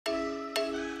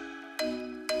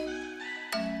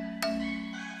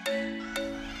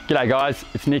G'day guys,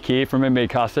 it's Nick here from MB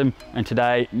Custom, and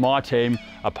today my team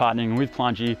are partnering with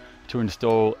Plungie to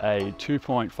install a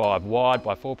 2.5 wide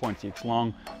by 4.6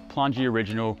 long Plungie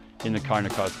original in the Kona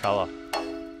Coast colour.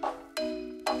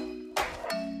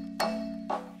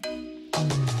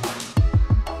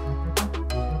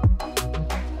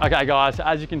 Okay guys,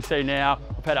 as you can see now,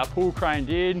 we've had our pool craned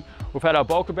in, we've had our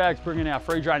bulker bags bringing our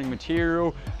free draining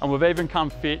material, and we've even come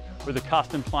fit with a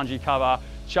custom Plungie cover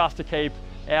just to keep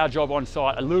our job on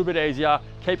site a little bit easier,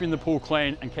 keeping the pool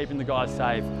clean and keeping the guys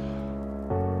safe.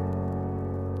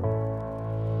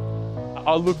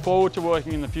 I look forward to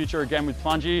working in the future again with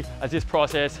Plungie, as this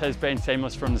process has been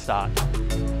seamless from the start.